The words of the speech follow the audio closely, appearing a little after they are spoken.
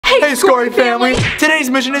Hey, Skory family! Today's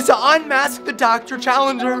mission is to unmask the Dr.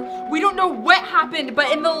 Challenger. We don't know what happened, but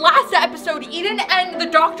in the last episode, Eden and the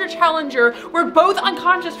Dr. Challenger were both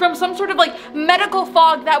unconscious from some sort of like medical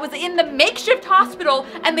fog that was in the makeshift hospital,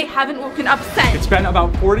 and they haven't woken up since. It's been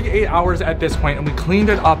about 48 hours at this point, and we cleaned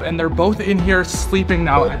it up, and they're both in here sleeping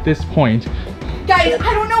now at this point. Guys,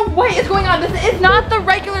 I don't know what is going on. This is not the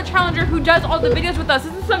regular Challenger who does all the videos with us.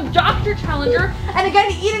 This is some Dr. Challenger. And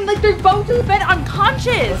again, Eden, like they're both just been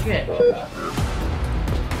unconscious.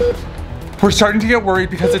 We're starting to get worried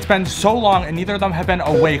because it's been so long and neither of them have been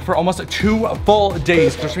awake for almost 2 full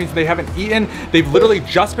days, which means they haven't eaten. They've literally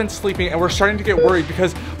just been sleeping, and we're starting to get worried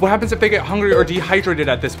because what happens if they get hungry or dehydrated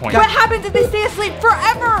at this point? What happens if they stay asleep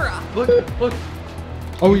forever? Look.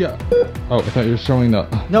 Oh yeah. Oh, I thought you were showing the...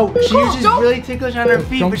 No, she uses really ticklish on her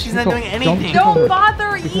feet, but she's not doing anything. Don't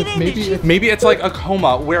bother Eden. Maybe it's like a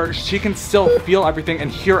coma where she can still feel everything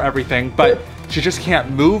and hear everything, but she just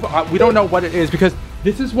can't move. We don't know what it is because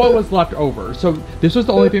this is what was left over. So this was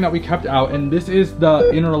the only thing that we kept out, and this is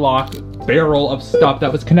the interlock barrel of stuff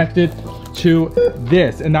that was connected to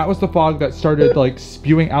this, and that was the fog that started like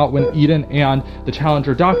spewing out when Eden and the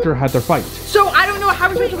Challenger doctor had their fight. So I don't know how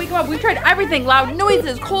we're supposed to wake them up. We've tried everything, loud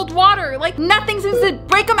noises, cold water, like nothing seems to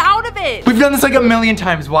break them out of it. We've done this like a million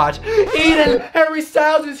times, watch. Eden, Harry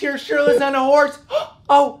Styles is here, shirtless on a horse.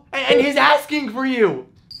 Oh, and he's asking for you.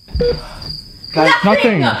 Guys,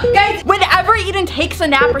 nothing. Guys, whenever Eden takes a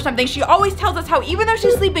nap or something, she always tells us how even though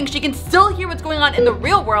she's sleeping, she can still hear what's going on in the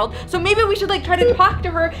real world. So maybe we should like try to talk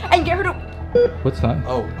to her and get her to... What's that?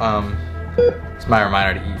 Oh, it's my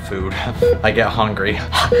reminder to eat food. I get hungry.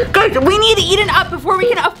 Guys, we need Eden up before we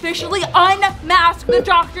can officially unmask the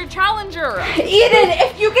Dr. Challenger. Eden,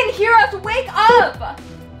 if you can hear us, wake up.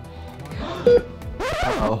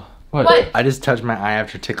 Uh-oh. What? I just touched my eye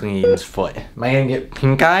after tickling Eden's foot. Am I gonna get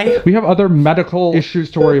pink eye? We have other medical issues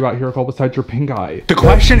to worry about here, Cole, besides your pink eye. The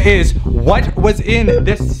question is, what was in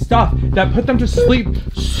this stuff that put them to sleep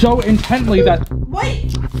so intently that...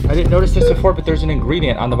 Wait. I didn't notice this before, but there's an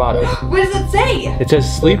ingredient on the bottom. What does it say? It says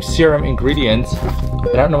sleep serum ingredients.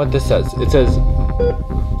 I don't know what this says. It says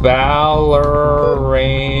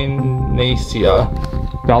Valorinacea.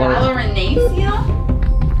 Valorinacea?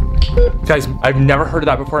 Guys, I've never heard of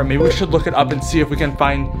that before, and maybe we should look it up and see if we can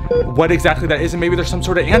find what exactly that is, and maybe there's some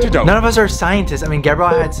sort of antidote. None of us are scientists. I mean, Gabriel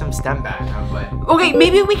had some STEM background, but... Okay,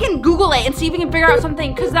 maybe we can Google it and see if we can figure out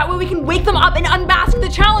something, because that way we can wake them up and unmask the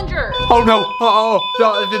Challenger. Oh no,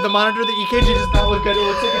 the monitor, the EKG does not look good. It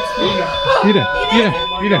looks like it's speeding up. Eden,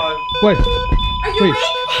 wait. Are you awake?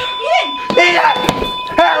 Eden!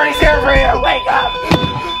 Harry's here for you, wake up!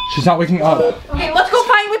 She's not waking up. Okay, let's go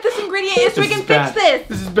find what this ingredient is so we can fix this.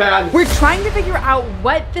 This is bad. We're trying to figure out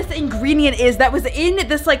what this ingredient is that was in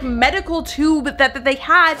this like medical tube that they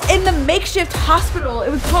had in the makeshift hospital. It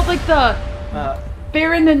was called like the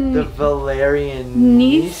The Valerian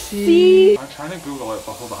Nisi. I'm trying to Google it,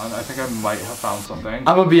 but hold on. I think I might have found something.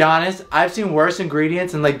 I'm gonna be honest, I've seen worse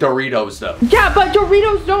ingredients in like Doritos though. Yeah, but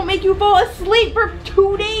Doritos don't make you fall asleep for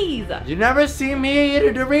 2 days. You never see me eat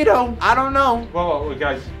a Dorito. I don't know. Whoa,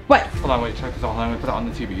 guys. What? Hold on, wait, check this out. Hold on, I'm gonna put it on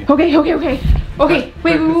the TV. Okay,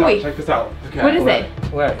 wait. Check this out. Okay. What is it?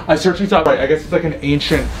 Wait. I searched this up. Right, I guess it's like an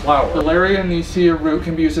ancient flower. Valerian Nisi root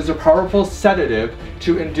can be used as a powerful sedative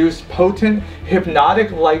to induce potent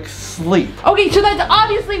hypnotic-like sleep. Okay, so that's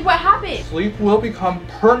obviously what happened. Sleep will become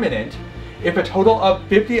permanent if a total of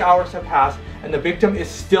 50 hours have passed and the victim is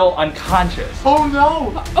still unconscious. Oh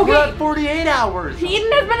no! Okay. We're at 48 hours.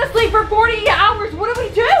 Eden has been asleep for 48 hours. What do we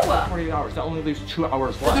do? 48 hours. That only leaves 2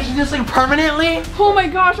 hours left. Did you just like permanently? Oh my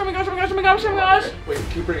gosh. Wait,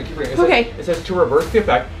 keep reading. It says to reverse the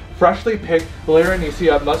effect, freshly picked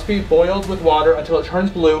Valerianesia must be boiled with water until it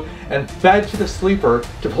turns blue and fed to the sleeper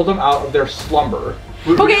to pull them out of their slumber.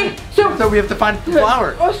 Okay, so we have to find the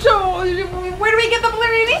flower. Oh, so where do we get the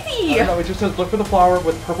Valerianesia? I don't know, it just says look for the flower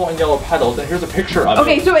with purple and yellow petals, and here's a picture of it.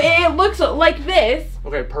 Okay, so it looks like this.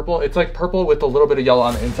 Okay, purple. It's like purple with a little bit of yellow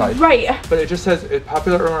on the inside. Right. But it just says it's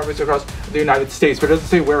popular aromas across the United States, but it doesn't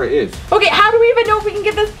say where it is. Okay, how do we even know if we can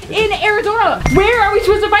get this in Arizona? Where are we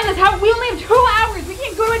supposed to find this? We only have 2 hours. We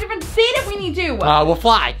can't go to a different state if we need to. We'll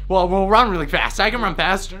fly. Well, we'll run really fast. I can run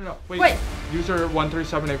fast. No. Wait. What? User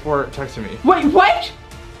 13784 texted me. Wait, what?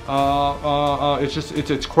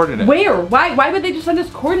 It's coordinates. Where? Why would they just send us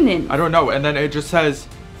coordinates? I don't know. And then it just says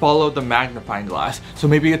follow the magnifying glass. So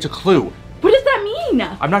maybe it's a clue. What does that mean?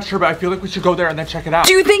 mean? I'm not sure, but I feel like we should go there and then check it out.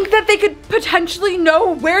 Do you think that they could potentially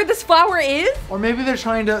know where this flower is? Or maybe they're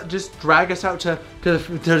trying to just drag us out to the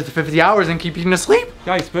 50 hours and keep you asleep.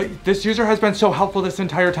 Guys, but this user has been so helpful this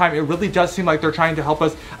entire time. It really does seem like they're trying to help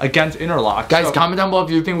us against Interlock. Guys, comment down below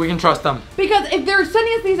if you think we can trust them. Because if they're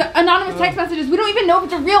sending us these anonymous text messages, we don't even know if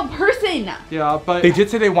it's a real person. Yeah, but they did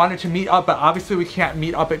say they wanted to meet up, but obviously we can't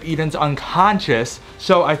meet up if Eden's unconscious.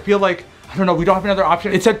 So I feel like, I don't know, we don't have another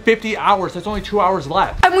option. It said 50 hours, that's only 2 hours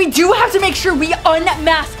left. And we do have to make sure we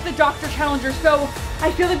unmask the Dr. Challenger, so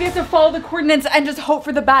I feel like we have to follow the coordinates and just hope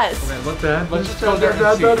for the best. Okay, look there. Let's just go there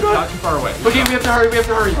and see. It's not too far away. Okay, we have to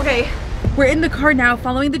hurry, Okay, we're in the car now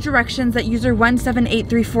following the directions that user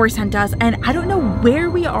 17834 sent us, and I don't know where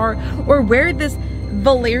we are or where this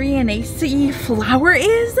Valerianaceae flower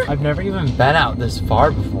is. I've never even been out this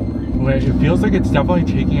far before. It feels like it's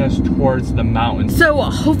definitely taking us towards the mountains. So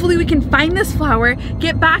hopefully we can find this flower,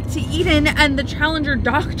 get back to Eden and the Challenger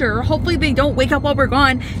doctor. Hopefully they don't wake up while we're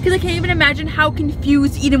gone, because I can't even imagine how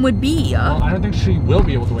confused Eden would be. Well, I don't think she will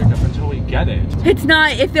be able to wake up until we get it. It's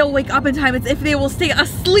not if they'll wake up in time, it's if they will stay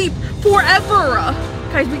asleep forever.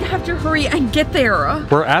 Guys, we have to hurry and get there.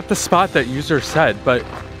 We're at the spot that user said, but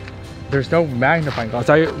there's no magnifying glass.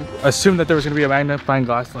 I assumed that there was gonna be a magnifying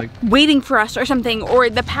glass like waiting for us or something, or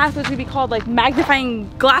the path was gonna be called like magnifying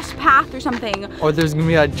glass path or something. Or there's gonna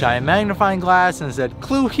be a giant magnifying glass and it said,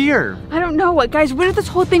 clue here. I don't know. Guys, what if this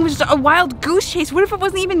whole thing was just a wild goose chase? What if it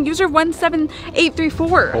wasn't even user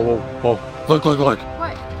 17834? Whoa. Look.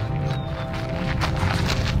 What?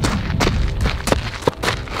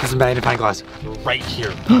 There's a magnifying glass right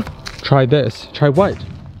here. Try this. Try what?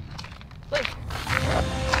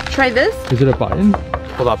 Try this? Is it a button?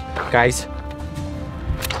 Hold up, guys.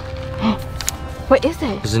 What is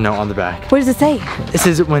it? There's a note on the back. What does it say? It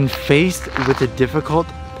says, when faced with a difficult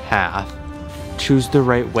path, choose the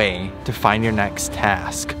right way to find your next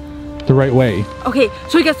task. The right way. Okay,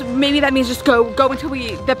 so I guess maybe that means just go until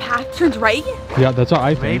the path turns right? Yeah, that's what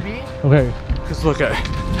I think. Maybe. Okay, because look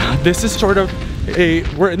at, this is sort of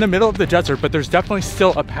we're in the middle of the desert, but there's definitely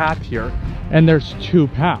still a path here. And there's two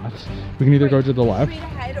paths. We can either go to the left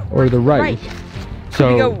or the right.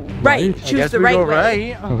 So we go right. Choose the right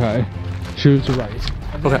way. Okay. Choose the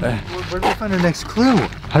right. Okay. Where do we find our next clue?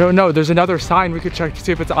 I don't know. There's another sign we could check to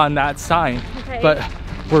see if it's on that sign. Okay. But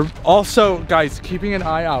we're also, guys, keeping an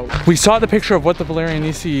eye out. We saw the picture of what the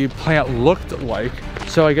Valerianaceae plant looked like,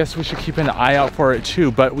 so I guess we should keep an eye out for it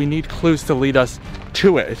too, but we need clues to lead us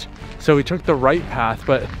to it. So we took the right path,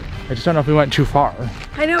 but I just don't know if we went too far.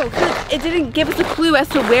 I know, because it didn't give us a clue as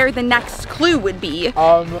to where the next clue would be.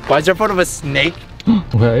 Why is there a photo of a snake?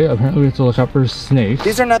 Okay, apparently we have to look out for snakes.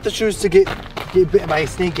 These are not the shoes to get bit by a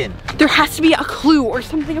snake in. There has to be a clue or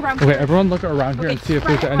something around Okay, everyone look around here and see if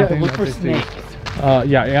there's anything look that for they snakes. See.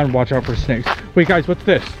 Yeah, and watch out for snakes. Wait, guys, what's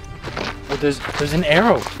this? Well, there's an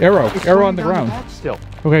arrow. Arrow on the ground. Still.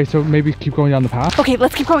 Okay, so maybe keep going down the path. Okay,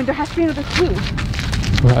 let's keep going. There has to be another clue.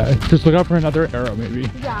 Just look out for another arrow, maybe.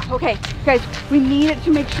 Yeah, okay. Guys, we need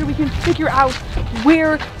to make sure we can figure out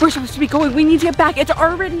where we're supposed to be going. We need to get back. It's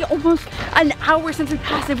already almost an hour since we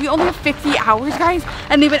passed it. We only have 50 hours, guys,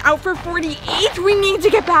 and they've been out for 48. We need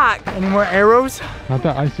to get back. Any more arrows? Not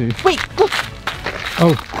that I see. Wait, look.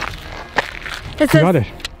 Oh, It got it.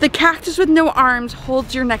 says, the cactus with no arms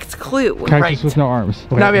holds your next clue. Cactus Right. with no arms.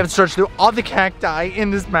 Okay. Now we have to search through all the cacti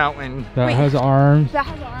in this mountain. That Wait. has arms. That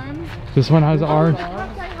has arms. This one has arms.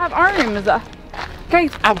 I have arms.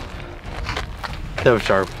 Guys, Ow. That was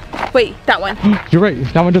sharp. wait, that one. You're right,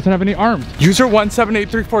 that one doesn't have any arms. User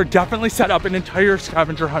 17834 definitely set up an entire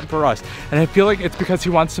scavenger hunt for us. And I feel like it's because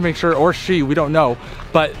he wants to make sure, or she, we don't know,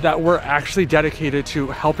 but that we're actually dedicated to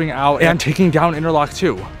helping out and taking down Interlock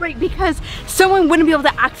too. Right, because someone wouldn't be able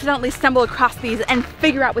to accidentally stumble across these and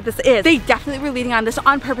figure out what this is. They definitely were leading on this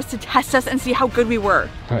on purpose to test us and see how good we were.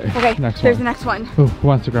 Okay, next there's one. the next one. Ooh, who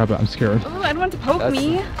wants to grab it? I'm scared. Oh, I don't want it to poke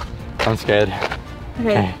me. I'm scared.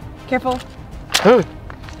 Okay, careful.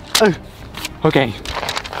 Okay.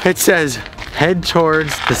 It says, head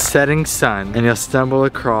towards the setting sun and you'll stumble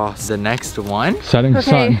across the next one. Setting Okay,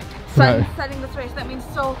 sun. sun's Right. setting this way, so that means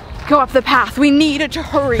so go up the path. We need it to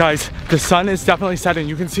hurry. Guys, the sun is definitely setting.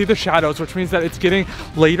 You can see the shadows, which means that it's getting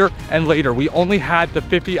later and later. We only had the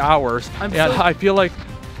 50 hours. I feel like,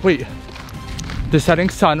 wait, the setting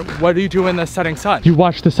sun, what do you do in the setting sun? You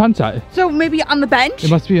watch the sunset. So maybe on the bench? It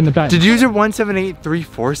must be in the bench. Did user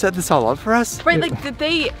 17834 set this all up for us? Right, like did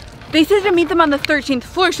they They said to meet them on the 13th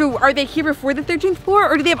floor, so are they here before the 13th floor,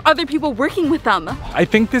 or do they have other people working with them? I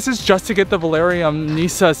think this is just to get the Valerium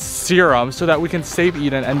Nisa serum so that we can save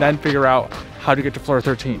Eden and then figure out how to get to floor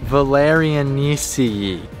 13. Valerian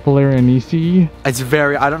Nisi. Valerian Nisi? It's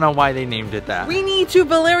very, I don't know why they named it that. We need to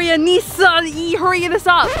Valeria Nisa, hurry this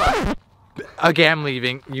up. Okay, I'm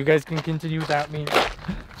leaving. You guys can continue without me.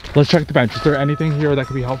 Let's check the bench. Is there anything here that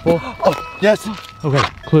could be helpful? Oh, yes. Okay,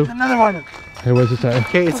 clue. Another one. Okay, what does it say?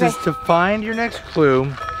 Okay, it says to find your next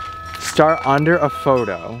clue, start under a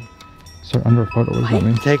photo. Start under a photo, what does that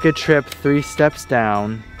mean? Take a trip 3 steps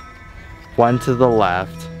down, 1 to the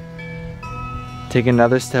left. Take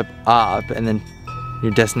another step up, and then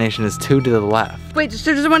your destination is 2 to the left. Wait,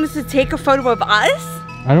 so does it want us to take a photo of us?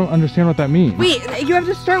 I don't understand what that means. Wait, you have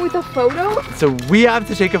to start with a photo? So we have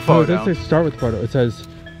to take a No, it photo. doesn't say start with photo. It says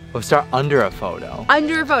We'll start under a photo.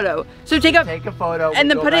 Under a photo. So take a photo,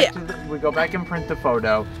 and then put it. We go back and print the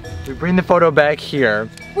photo. We bring the photo back here.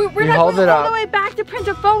 We're not hold going it all up. the way back to print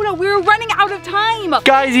a photo. We were running out of time.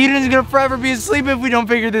 Guys, Eden's gonna forever be asleep if we don't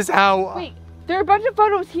figure this out. Wait, there are a bunch of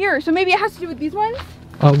photos here, so maybe it has to do with these ones?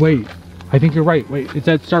 wait. I think you're right. Wait, it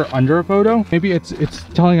said start under a photo? Maybe it's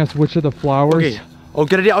telling us which of the flowers. Okay. Oh,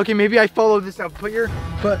 good idea. Okay, maybe I follow this up. Put your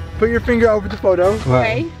finger over the photo.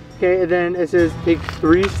 Okay. Okay, and then it says take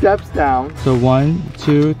 3 steps down. So 1,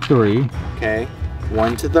 2, 3. Okay.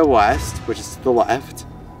 1 to the west, which is to the left.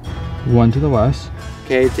 1 to the west.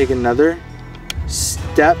 Okay, take another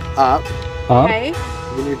step up. Up. Okay.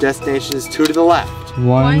 And then your destination is 2 to the left.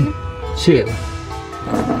 1, 2.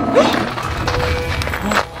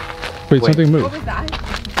 Wait, something moved. What was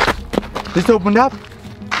that? This opened up.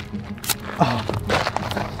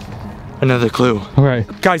 Oh. Another clue. Okay.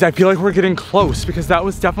 Guys, I feel like we're getting close because that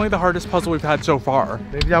was definitely the hardest puzzle we've had so far.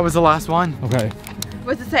 Maybe that was the last one. Okay.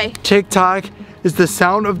 What does it say? Tick-tock is the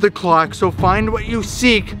sound of the clock, so find what you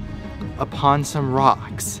seek upon some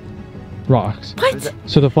rocks. Rocks. What?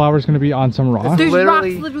 So the flower's gonna be on some rocks? There's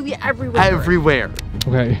literally rocks literally everywhere. Everywhere.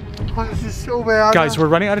 Okay. Oh, this is so bad. Guys, we're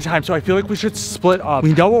running out of time, so I feel like we should split up.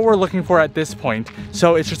 We know what we're looking for at this point,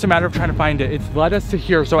 so it's just a matter of trying to find it. It's led us to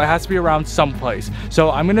here, so it has to be around someplace.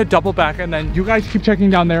 So I'm gonna double back, and then you guys keep checking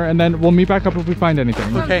down there, and then we'll meet back up if we find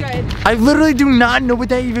anything. Okay. Good. I literally do not know what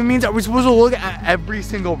that even means. Are we supposed to look at every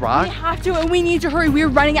single rock? We have to, and we need to hurry. We're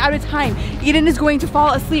running out of time. Eden is going to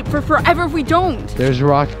fall asleep for forever if we don't. There's a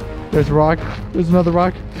rock. There's a rock. There's another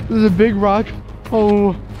rock. There's a big rock.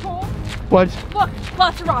 Oh. What? Look,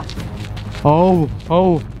 lots of rocks. Oh,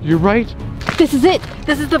 you're right. This is it.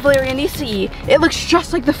 This is the Valerian Nisi. It looks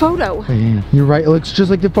just like the photo. You're right. It looks just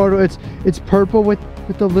like the photo. It's purple with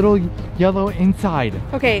the little yellow inside.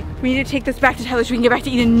 Okay, we need to take this back to Tyler so we can get back to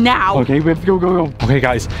Eden now. Okay, we have to go. Okay,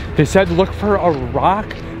 guys, they said look for a rock.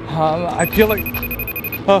 I feel like,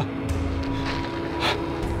 oh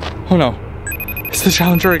no, it's the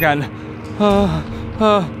Challenger again.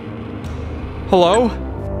 Hello?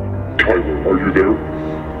 Tyler, are you there?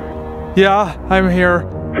 Yeah, I'm here.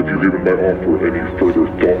 Have you given that offer any further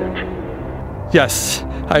thought? Yes,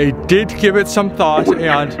 I did give it some thought, Then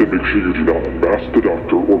and make sure you do not unmask the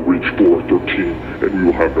doctor or reach floor 13, and we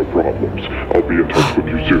will have no problems. I'll be in touch with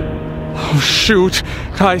you soon. oh shoot,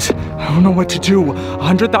 guys, I don't know what to do.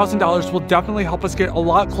 $100,000 will definitely help us get a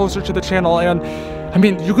lot closer to the channel, and I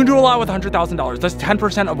mean, you can do a lot with $100,000. That's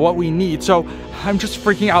 10% of what we need. So I'm just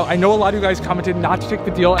freaking out. I know a lot of you guys commented not to take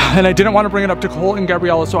the deal, and I didn't want to bring it up to Cole and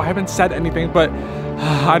Gabriella, so I haven't said anything, but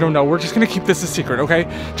I don't know. We're just gonna keep this a secret, okay?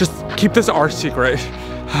 Just keep this our secret.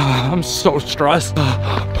 I'm so stressed. We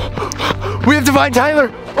have to find Tyler.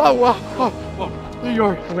 Whoa. There you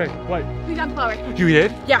are. Okay, what? We found the flower. You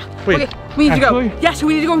did? Yeah. Wait, Okay, we need to actually? go. Yes,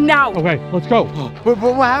 we need to go now. Okay, let's go. What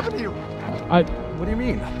happened to you? What do you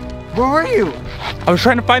mean? Where were you? I was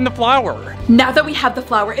trying to find the flower. Now that we have the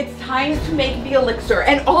flower, it's time to make the elixir.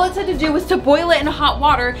 And all it said to do was to boil it in hot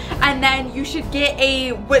water, and then you should get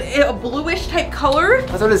a bluish type color.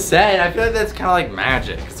 That's what it said. I feel like that's kind of like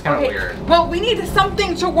magic. It's kind of Okay, weird. well, we need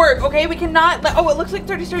something to work, okay? We cannot let, oh, it looks like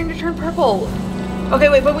it's already starting to turn purple. Okay,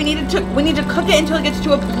 wait, but we need to cook it until it gets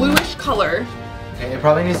to a bluish color. Okay, it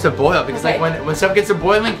probably needs to boil because Okay. like when stuff gets to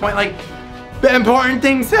boiling point, like important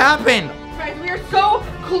things happen. Guys, we are so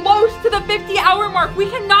close to the 50-hour mark. We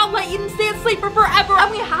cannot let Eden stay asleep for forever, and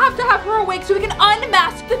we have to have her awake so we can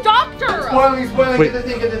unmask the doctor. Spoiling. Wait.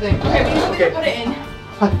 Get the thing. Okay, we need to put it in.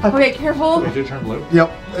 Okay, careful. Did it turn blue?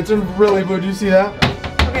 Yep, it's really blue. Do you see that?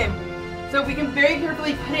 Okay, so we can very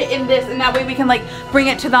carefully put it in this, and that way we can like bring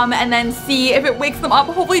it to them and then see if it wakes them up.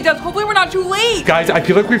 Hopefully it does. Hopefully we're not too late. Guys, I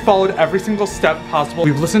feel like we followed every single step possible.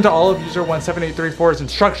 We've listened to all of user 17834's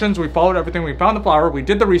instructions. We followed everything. We found the flower. We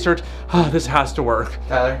did the research. This has to work.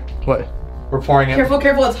 Tyler, What? We're pouring it. Careful,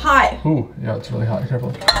 careful, it's hot. Ooh, yeah, it's really hot. Careful.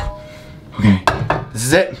 Okay. This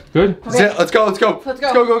is it. Good? This is it. Let's go, let's go. Let's go.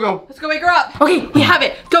 Let's go, go, go. Let's go wake her up. Okay, we have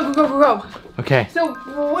it. Go, go, go, go, go. Okay. So,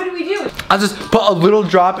 what do we do? I'll just put a little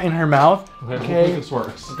drop in her mouth. Okay. Okay. Hopefully this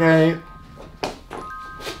works. Okay.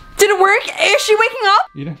 Did it work? Is she waking up?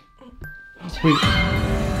 Eden?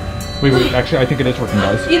 Wait. Actually, I think it is working,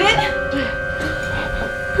 guys. Eden?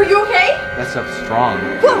 Are you okay? That stuff's strong.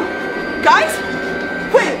 Whoa. Guys?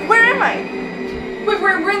 Wait, where am I? Wait,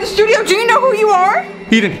 we're in the studio. Do you know who you are?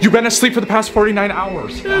 Eden, you've been asleep for the past 49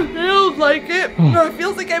 hours. It feels like it. No, it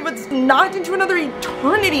feels like I was knocked into another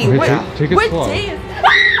eternity. Okay, take it what slow. day is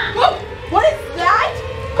Whoa, what is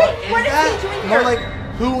that? Wait, what is he doing More here? like,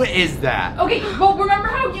 who is that? Okay, well, remember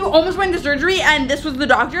how you almost went into surgery and this was the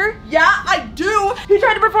doctor? Yeah, I do. He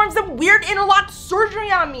tried to perform some weird interlock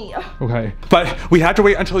surgery on me. Okay, but we had to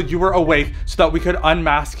wait until you were awake so that we could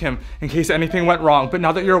unmask him in case anything went wrong. But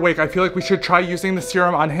now that you're awake, I feel like we should try using the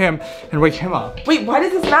serum on him and wake him up. Wait, why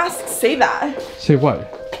does this mask say that? Say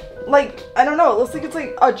what? Like, I don't know, it looks like it's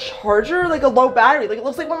like a charger, like a low battery. Like, it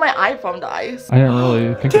looks like when my iPhone dies. I didn't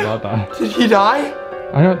really think about that. Did he die?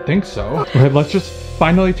 I don't think so. Okay, let's just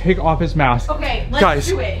finally take off his mask. Okay, let's Guys,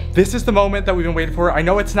 do it. this is the moment that we've been waiting for. I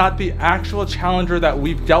know it's not the actual challenger that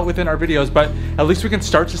we've dealt with in our videos, but at least we can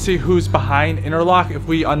start to see who's behind Interlock if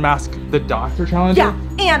we unmask the Doctor Challenger. Yeah,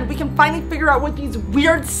 and we can finally figure out what these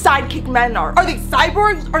weird sidekick men are. Are they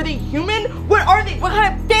cyborgs? Are they human? What are they? What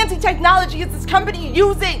kind of fancy technology is this company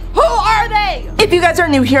using? Who are they? If you guys are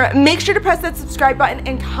new here, make sure to press that subscribe button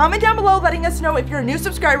and comment down below letting us know if you're a new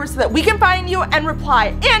subscriber so that we can find you and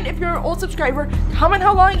reply. And if you're an old subscriber, comment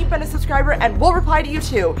how long you've been a subscriber and we'll reply to you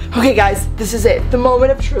too. Okay guys, this is it, the moment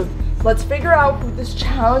of truth. Let's figure out who this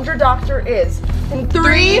challenger doctor is. In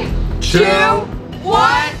 3, 2,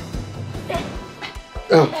 1.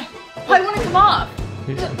 Why won't it come off?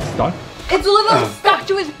 It's stuck? It's literally stuck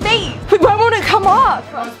to his face. Wait, why won't it come off?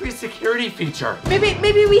 That must be a security feature. Maybe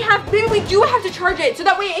we do have to charge it so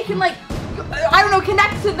that way it can like, I don't know,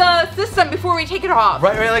 connect to the system before we take it off.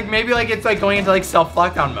 Right, like maybe like it's like going into like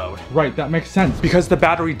self-lockdown mode. Right, that makes sense. Because the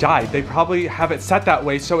battery died, they probably have it set that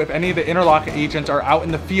way so if any of the Interlock agents are out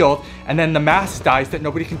in the field and then the mask dies that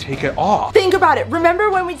nobody can take it off. Think about it. Remember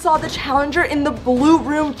when we saw the challenger in the blue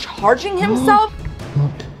room charging himself?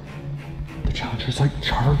 Look, the challenger's like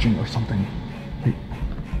charging or something. Wait,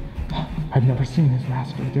 I've never seen his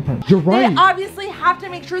mask look different. You're right. They obviously have to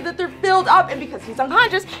make sure that they're filled up, and because he's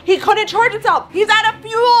unconscious, he couldn't charge himself. He's out of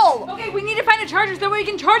fuel. Okay, we need to find a charger so that way we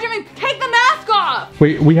can charge him and take the mask off.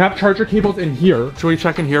 Wait, we have charger cables in here. Should we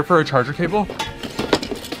check in here for a charger cable?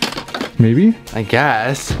 Maybe? I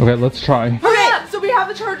guess. Okay, let's try. Okay, so we have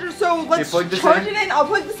the charger, so let's plug this charge in? it in. I'll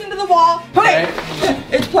plug this into the wall. Okay,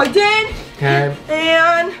 it's plugged in. Okay.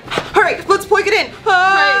 And, all right, let's plug it in.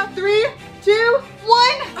 3, 2,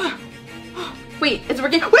 1. Wait, it's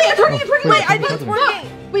working. Wait, it's working, it's working. Wait, Wait, I think it's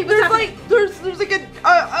working. Wait, what's There's happening? like, there's like a,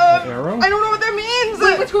 arrow? I don't know what that means.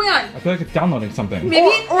 Wait, what's going on? I feel like it's downloading something.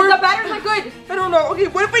 Maybe Or- the battery's not good. I don't know. Okay,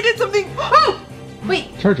 what if I did something? Oh,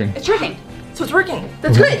 wait, Charging. it's charging. So it's working.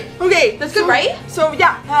 That's good. Okay, That's good, right? So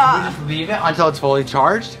yeah, Just leave it until it's fully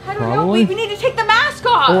charged. I don't know. Probably. Wait, we need to take the mask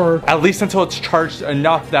off. Or at least until it's charged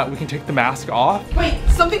enough that we can take the mask off. wait,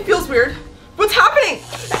 something feels weird. What's happening?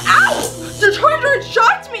 Ow! The charger had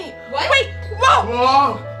shocked me. What? Wait,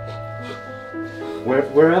 whoa! Whoa!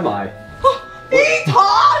 Where am I? He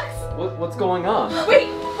talks. What's going on? Wait,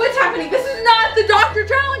 what's happening? This is not the Dr.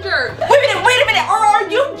 Challenger. Wait a minute. Are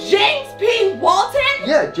you James P. Walton?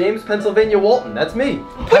 Yeah, James Pennsylvania Walton. That's me.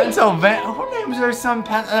 Pennsylvania. Who names their son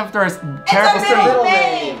after a terrible It's a city? middle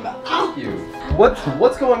name. Thank you.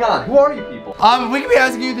 What's going on? Who are you people? We could be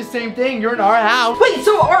asking you the same thing. You're in our house. Wait,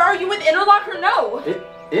 so are you with Interlock or no?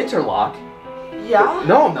 Interlock? Yeah.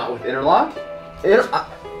 No, I'm not with Interlock.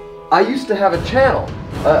 I used to have a channel.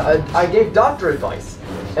 I gave doctor advice.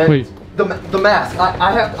 And Wait. The mask.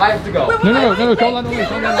 I have to go. Wait, No, wait, don't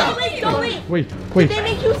wait, leave. don't leave. Wait, Did they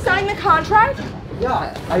make you sign the contract?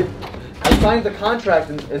 Yeah, I signed the contract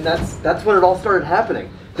and that's when it all started happening.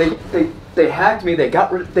 They hacked me. They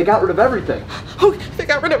got rid of everything. Oh, they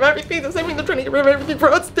got rid of everything. Does that mean they're trying to get rid of everything for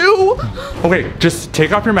us too? Okay, just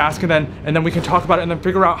take off your mask and then we can talk about it and then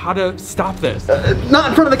figure out how to stop this. Not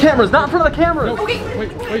in front of the cameras. Not in front of the cameras. Okay,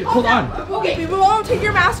 Wait, hold on. Okay, we won't take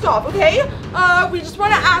your mask off, okay? We just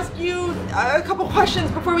want to ask you a couple questions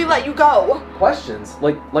before we let you go. Questions?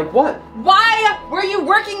 Like what? Why were you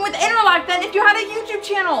working with Interlock then if you had a YouTube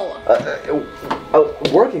channel?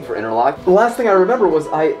 Working for Interlock. The last thing I remember was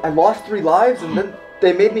I lost 3 lives and then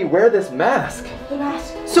they made me wear this mask. The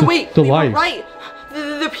mask. So wait, The we were lights. right.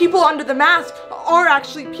 The people under the mask are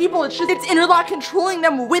actually people. It's Interlock controlling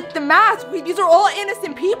them with the mask. These are all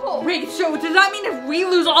innocent people. Wait, so does that mean if we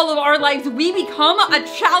lose all of our lives, we become a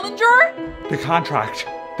challenger? The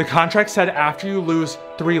contract said after you lose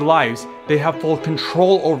 3 lives, they have full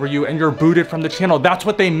control over you and you're booted from the channel. That's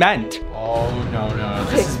what they meant. Oh, no,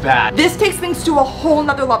 this is bad. This takes things to a whole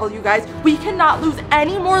nother level, you guys. We cannot lose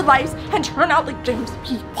any more lives and turn out like James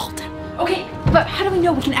P. Walton. Okay, but how do we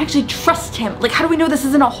know we can actually trust him? Like, how do we know this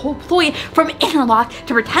isn't a whole ploy from Interlock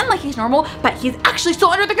to pretend like he's normal, but he's actually still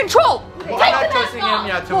under the control? Well, I'm not trusting him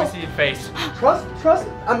yet till we see his face. Trust?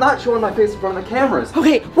 I'm not showing my face in front of the cameras.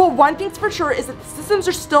 Okay, well, one thing's for sure is that the systems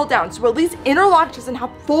are still down, so at least Interlock doesn't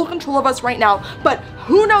have full control of us right now, but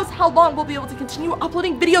who knows how long we'll be able to continue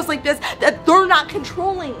uploading videos like this that they're not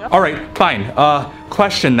controlling. All right, fine.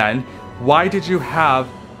 Question then. Why did you have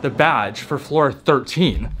the badge for floor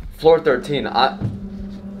 13? Floor 13,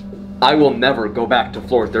 I will never go back to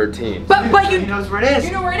floor 13. But you knows where it is.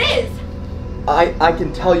 You know where it is. I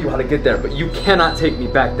can tell you how to get there, but you cannot take me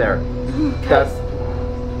back there. That's...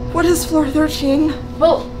 What is floor 13?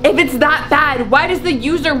 Well, if it's that bad, why does the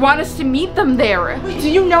user want us to meet them there? Wait,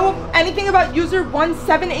 do you know anything about user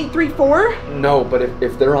 17834? No, but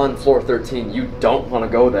if they're on floor 13, you don't want to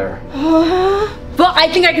go there. Well,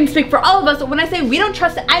 I think I can speak for all of us when I say we don't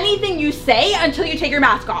trust anything you say until you take your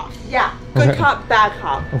mask off. Yeah, good Okay. cop, bad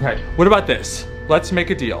cop. Okay, what about this? Let's make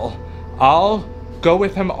a deal. I'll go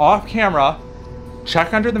with him off camera,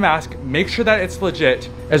 check under the mask, make sure that it's legit,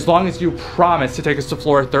 as long as you promise to take us to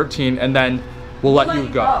floor 13, and then we'll let you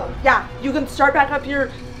go. Yeah, you can start back up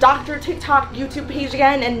your Dr. TikTok YouTube page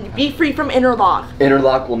again and be free from Interlock.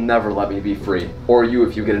 Interlock will never let me be free, or you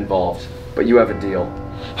if you get involved, but you have a deal.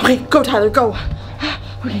 Okay, go Tyler, go.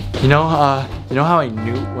 Okay. You know how I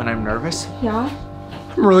knew when I'm nervous? Yeah?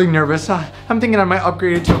 I'm really nervous. I'm thinking I might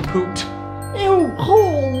upgrade it to a poot. Ew,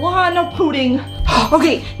 no pooting.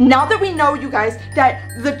 Okay, now that we know, you guys, that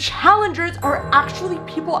the challengers are actually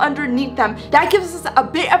people underneath them, that gives us a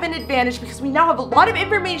bit of an advantage because we now have a lot of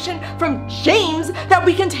information from James that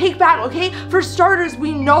we can take back, okay? For starters,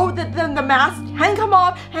 we know that then the mask can come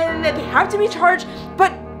off and that they have to be charged,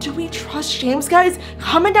 but do we trust James, guys?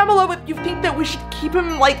 Comment down below if you think that we should keep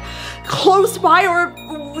him, like, close by or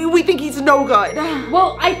we think he's no good.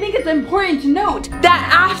 Well, I think it's important to note that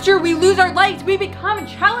after we lose our lives, we become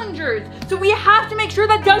challengers. So we have to make sure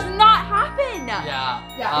that does not happen.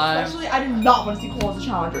 Yeah, especially I do not want to see Cole as a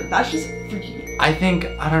challenger. That's just freaky. I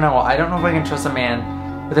don't know if I can trust a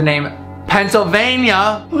man with the name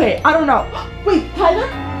Pennsylvania. Okay, I don't know. Wait, Tyler?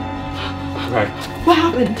 Okay. What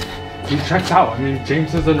happened? He checks out. I mean,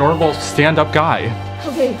 James is a normal stand-up guy.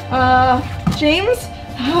 Okay, James?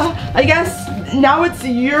 I guess now it's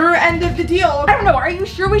your end of the deal. I don't know, are you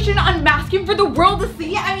sure we shouldn't unmask him for the world to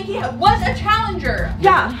see? I mean, he was a challenger.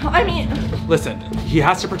 Yeah, I mean... Listen, he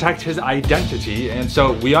has to protect his identity, and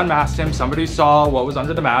so we unmasked him, somebody saw what was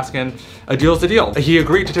under the mask, and a deal's a deal. He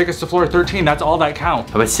agreed to take us to floor 13, that's all that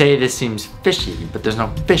counts. I would say this seems fishy, but there's no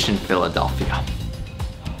fish in Philadelphia.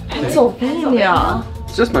 Pennsylvania.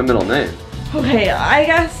 It's just my middle name. Okay, I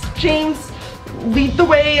guess, James, lead the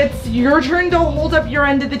way. It's your turn to hold up your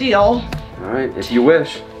end of the deal. Alright, if you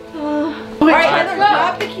wish. Alright, let's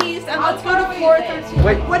grab the keys and let's go to floor 13.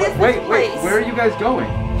 Wait, what is this wait, place? where are you guys going?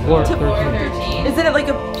 Floor To 13. Isn't it like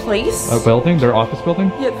a place? A building? Their office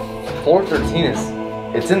building? Yeah. Floor 13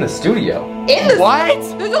 it's in the studio. In the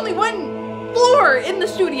What? There's only one floor in the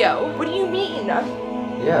studio. What do you mean?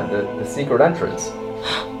 Yeah, the secret entrance.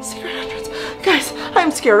 Secret entrance. Guys,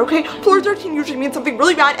 I'm scared, okay? Floor 13 usually means something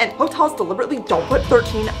really bad, and hotels deliberately don't put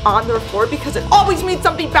 13 on their floor because it always means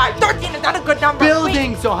something bad. 13 is not a good number.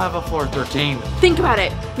 Buildings don't have a floor 13. Think about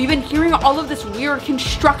it. We've been hearing all of this weird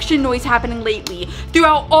construction noise happening lately.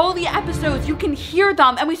 Throughout all the episodes, you can hear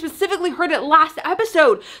them, and we specifically heard it last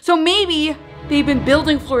episode. So maybe they've been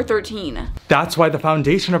building floor 13. That's why the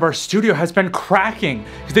foundation of our studio has been cracking,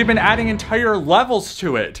 because they've been adding entire levels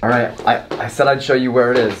to it. Alright, I said I'd show you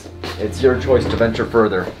where it is. It's your choice to venture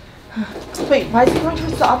further. Wait, why is he going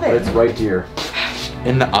towards the oven? It's right here.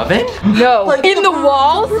 In the oven? No. Like In the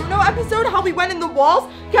walls? Bruno episode, how we went in the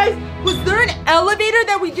walls? Guys, was there an elevator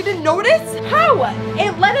that we didn't notice? How?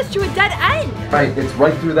 It led us to a dead end. Right, it's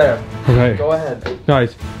right through there. Okay. Go ahead.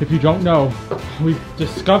 Guys, if you don't know, we've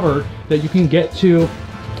discovered that you can get to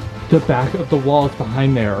the back of the walls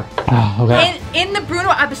behind there. Okay. In the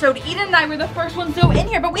Bruno episode, Eden and I were the first ones to go in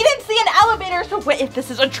here, but we didn't see an elevator, so what if this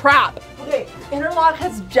is a trap? Okay, Interlock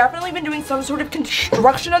has definitely been doing some sort of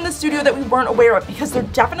construction on the studio that we weren't aware of because there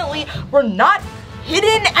definitely were not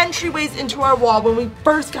hidden entryways into our wall when we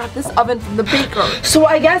first got this oven from the baker. So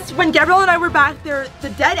I guess when Gabrielle and I were back there, the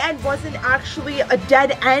dead end wasn't actually a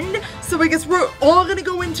dead end. So I guess we're all gonna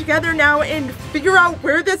go in together now and figure out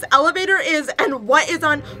where this elevator is and what is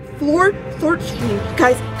on floor 13.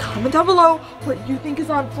 Guys, comment down below what you think is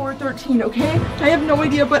on floor 13, okay? I have no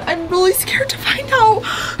idea, but I'm really scared to find out.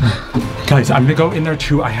 Guys, I'm gonna go in there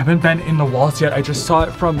too. I haven't been in the walls yet. I just saw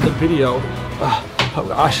it from the video. Oh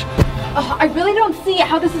gosh. I really don't see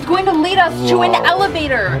how this is going to lead us to an I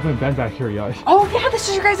elevator. haven't been back here yet. Oh yeah, this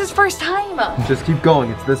is your guys' first time. Just keep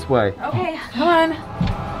going. It's this way. Okay, come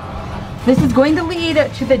on. This is going to lead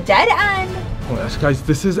to the dead end. Oh yes, guys,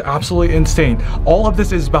 this is absolutely insane. All of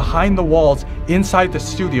this is behind the walls inside the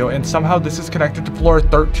studio, and somehow this is connected to floor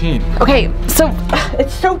 13. Okay, so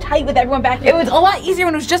it's so tight with everyone back here. It was a lot easier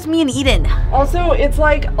when it was just me and Eden. Also, it's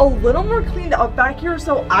like a little more cleaned up back here.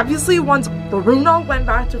 So obviously once Bruno went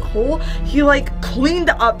back to Cole, he like cleaned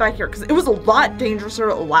up back here because it was a lot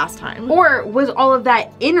dangerouser last time. Or was all of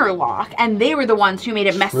that interlock and they were the ones who made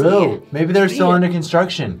it messy? True. Maybe they're still under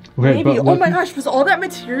construction. Okay, Maybe. Oh my gosh, was all that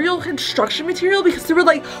material construction material? Because there were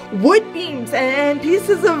like wood beams and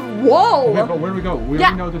pieces of wall. Okay, but where do we go? We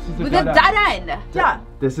already know this is the with dead a end. dead end. Yeah.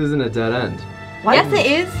 This isn't a dead end. What? Yes, it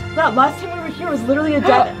is. That last time we were here was literally a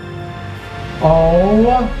dead end.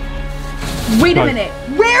 Oh. Wait a Guys. minute.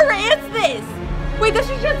 Where is this? Wait, this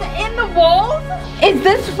is just in the walls? Is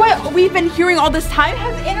this what we've been hearing all this time?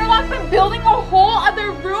 Has Interlock been building a whole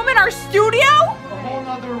other room in our studio? A whole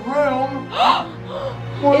other room?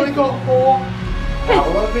 More like a whole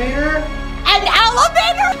elevator? An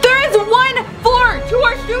elevator? There is one floor to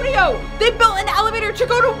our studio. They built an elevator to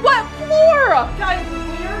go to what floor? Guys,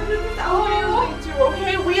 where did this elevator lead to,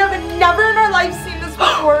 okay? We have never in our life seen this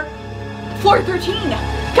before. Floor 13.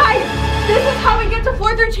 Guys, this is how we get to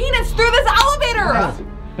floor 13. It's through this elevator.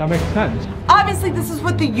 That makes sense. Obviously, this is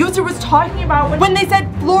what the user was talking about when they said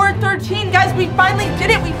floor 13. Guys, we finally did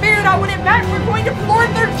it. We figured out what it meant. We're going to floor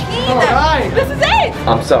 13. All right. This is it.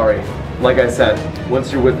 I'm sorry. Like I said,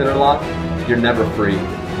 once you're with Interlock, you're never free.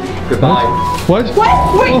 Goodbye. What?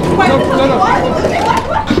 What? Wait, wait, no, no.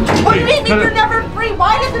 What do you mean No, no. you're never free?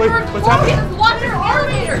 Why does the Wait, door what's close? happening? It's locked in our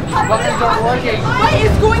elevator. Why is it not working? What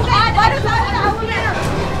is going on? Why does that